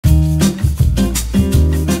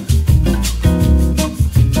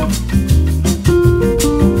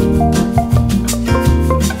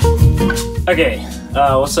Okay,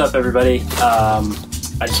 what's up everybody?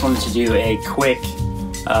 I just wanted to do a quick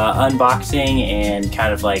unboxing and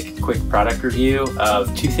kind of like quick product review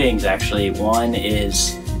of two things actually. One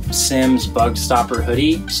is SIMMS Bugstopper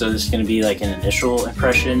hoodie, so this is going to be like an initial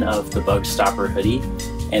impression of the Bugstopper hoodie,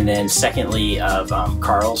 and then secondly of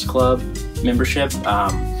Karl's Club membership.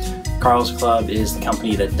 Karl's Club is the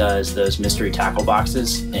company that does those mystery tackle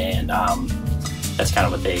boxes, and that's kind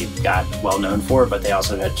of what they got well known for, but they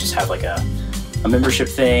also just have like a membership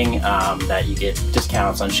thing that you get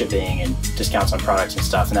discounts on shipping and discounts on products and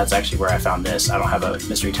stuff, and that's actually where I found this. I don't have a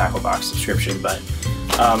mystery tackle box subscription, but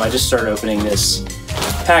I just started opening this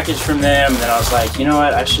package from them, and then I was like, you know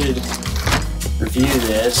what, I should review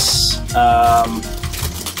this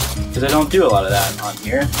because I don't do a lot of that on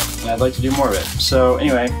here, and I'd like to do more of it. So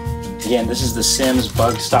anyway, again, this is the SIMMS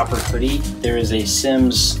Bugstopper hoodie. There is a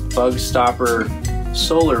SIMMS Bugstopper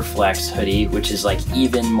Solar Flex hoodie, which is like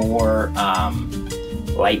even more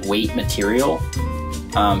lightweight material.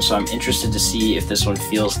 So I'm interested to see if this one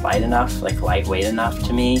feels light enough, like lightweight enough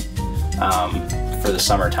to me for the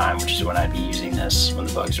summertime, which is when I'd be using this when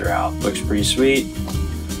the bugs are out. Looks pretty sweet.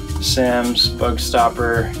 SIMMS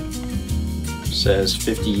Bugstopper, says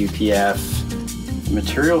 50 UPF. The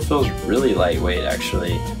material feels really lightweight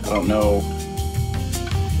actually. I don't know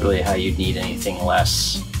really how you'd need anything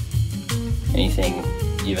less, anything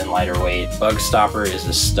even lighter weight. Bugstopper is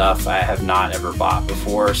the stuff I have not ever bought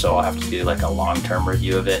before, so I'll have to do like a long-term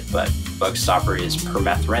review of it, but Bugstopper is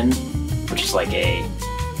permethrin, which is like a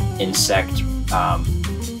insect,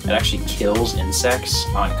 it actually kills insects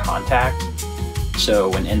on contact. So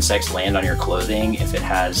when insects land on your clothing, if it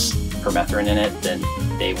has permethrin in it, then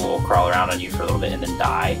they will crawl around on you for a little bit and then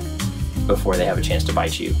die before they have a chance to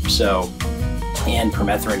bite you. So, and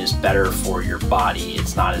permethrin is better for your body.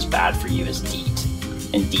 It's not as bad for you as DEET,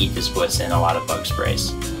 and DEET is what's in a lot of bug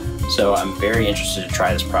sprays. So I'm very interested to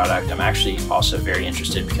try this product. I'm actually also very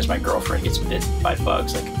interested because my girlfriend gets bit by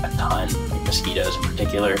bugs like a ton, like mosquitoes in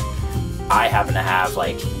particular. I happen to have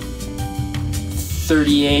like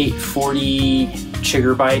 38, 40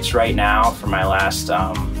 chigger bites right now from my last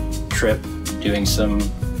trip doing some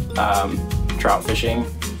trout fishing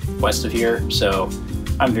west of here. So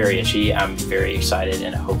I'm very itchy. I'm very excited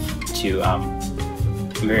and hope to I'm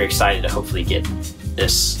very excited to hopefully get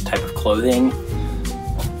this type of clothing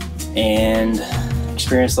and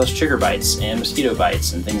experience less chigger bites and mosquito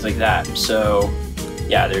bites and things like that. So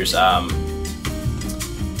yeah, there's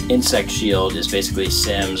Insect Shield is basically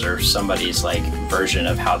SIMMS or somebody's like version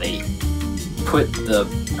of how they put the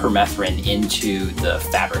permethrin into the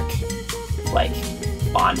fabric, like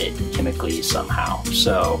bond it chemically somehow.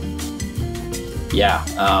 So yeah,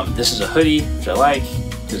 this is a hoodie, which I like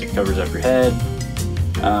because it covers up your head.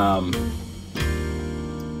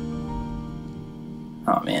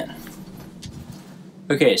 Oh man.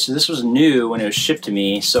 Okay, so this was new when it was shipped to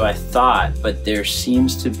me, so I thought, but there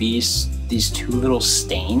seems to be these two little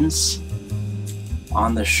stains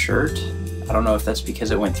on the shirt. I don't know if that's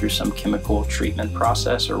because it went through some chemical treatment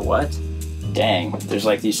process or what. Dang, there's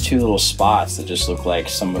like these two little spots that just look like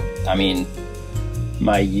some, I mean,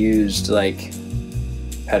 my used like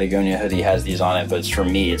Patagonia hoodie has these on it, but it's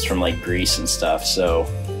from me, it's from like grease and stuff, so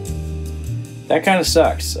that kind of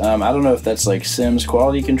sucks. I don't know if that's like SIMMS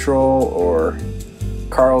quality control or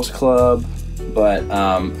Karl's Club, but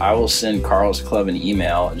I will send Karl's Club an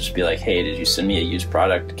email and just be like, hey, did you send me a used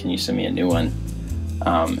product? Can you send me a new one?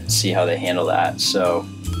 See how they handle that. So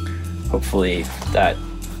hopefully that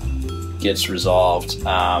gets resolved.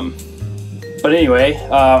 But anyway,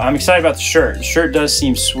 I'm excited about the shirt. The shirt does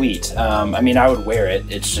seem sweet. I mean, I would wear it.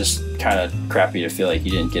 It's just kind of crappy to feel like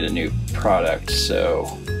you didn't get a new product. So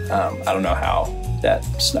I don't know how that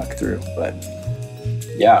snuck through, but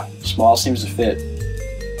yeah, small seems to fit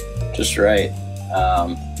just right.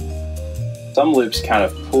 Some loops kind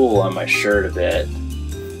of pull on my shirt a bit.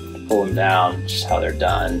 Pull them down, just how they're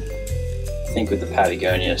done. I think with the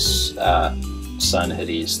Patagonia sun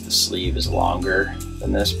hoodies, the sleeve is longer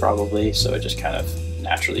than this probably, so it just kind of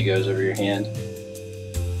naturally goes over your hand.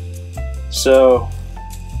 So,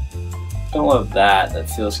 don't love that. That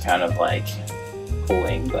feels kind of like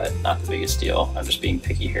pulling, but not the biggest deal. I'm just being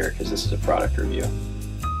picky here because this is a product review.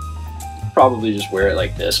 Probably just wear it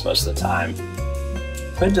like this most of the time.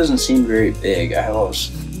 Hood doesn't seem very big. I have all this,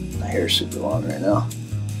 my hair is super long right now.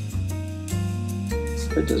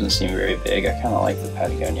 Hood doesn't seem very big. I kind of like the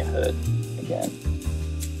Patagonia hood again.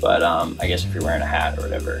 But I guess if you're wearing a hat or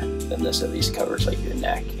whatever, then this at least covers like your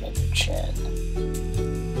neck and your chin.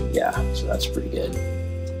 Yeah, so that's pretty good.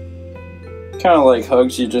 Kind of like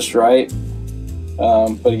hugs you just right.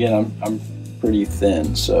 But again, I'm pretty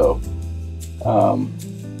thin, so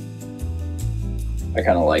I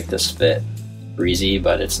kind of like this fit. Breezy,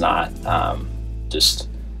 but it's not just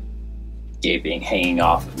gaping, hanging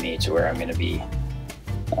off of me to where I'm going to be,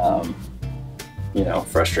 you know,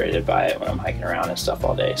 frustrated by it when I'm hiking around and stuff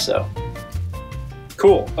all day. So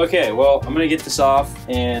cool. Okay, well, I'm going to get this off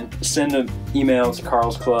and send an email to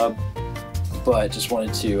Karl's Club, but just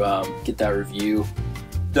wanted to get that review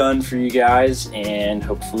done for you guys, and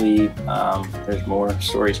hopefully there's more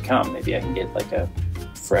stories to come. Maybe I can get like a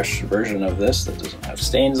fresh version of this that doesn't have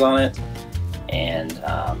stains on it. And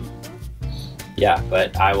yeah,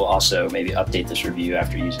 but I will also maybe update this review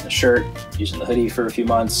after using the shirt, using the hoodie for a few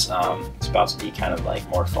months. It's about to be kind of like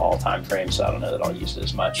more fall time frame, so I don't know that I'll use it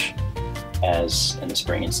as much as in the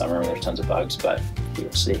spring and summer when there's tons of bugs, but we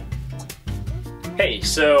will see. Hey,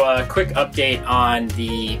 so a quick update on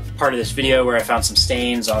the part of this video where I found some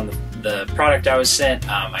stains on the product I was sent.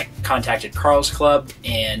 I contacted Karl's Club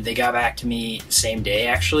and they got back to me the same day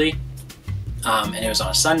actually. And it was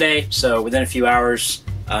on a Sunday, so within a few hours,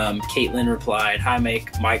 Caitlin replied, "Hi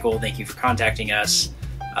Michael, thank you for contacting us,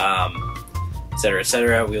 etc.,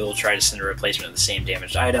 etc. We will try to send a replacement of the same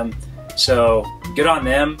damaged item." So good on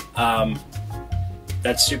them.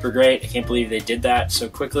 That's super great. I can't believe they did that so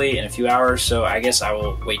quickly in a few hours. So I guess I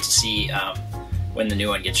will wait to see when the new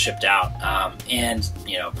one gets shipped out, and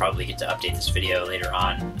you know, probably get to update this video later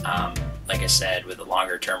on. Like I said, with a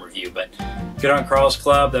longer term review, but good on Karl's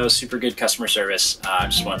Club. That was super good customer service.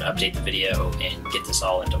 Just wanted to update the video and get this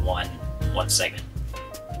all into one segment.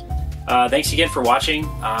 Thanks again for watching.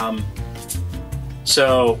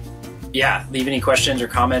 So yeah, leave any questions or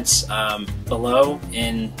comments below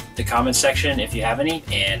in the comments section if you have any,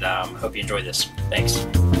 and hope you enjoyed this. Thanks.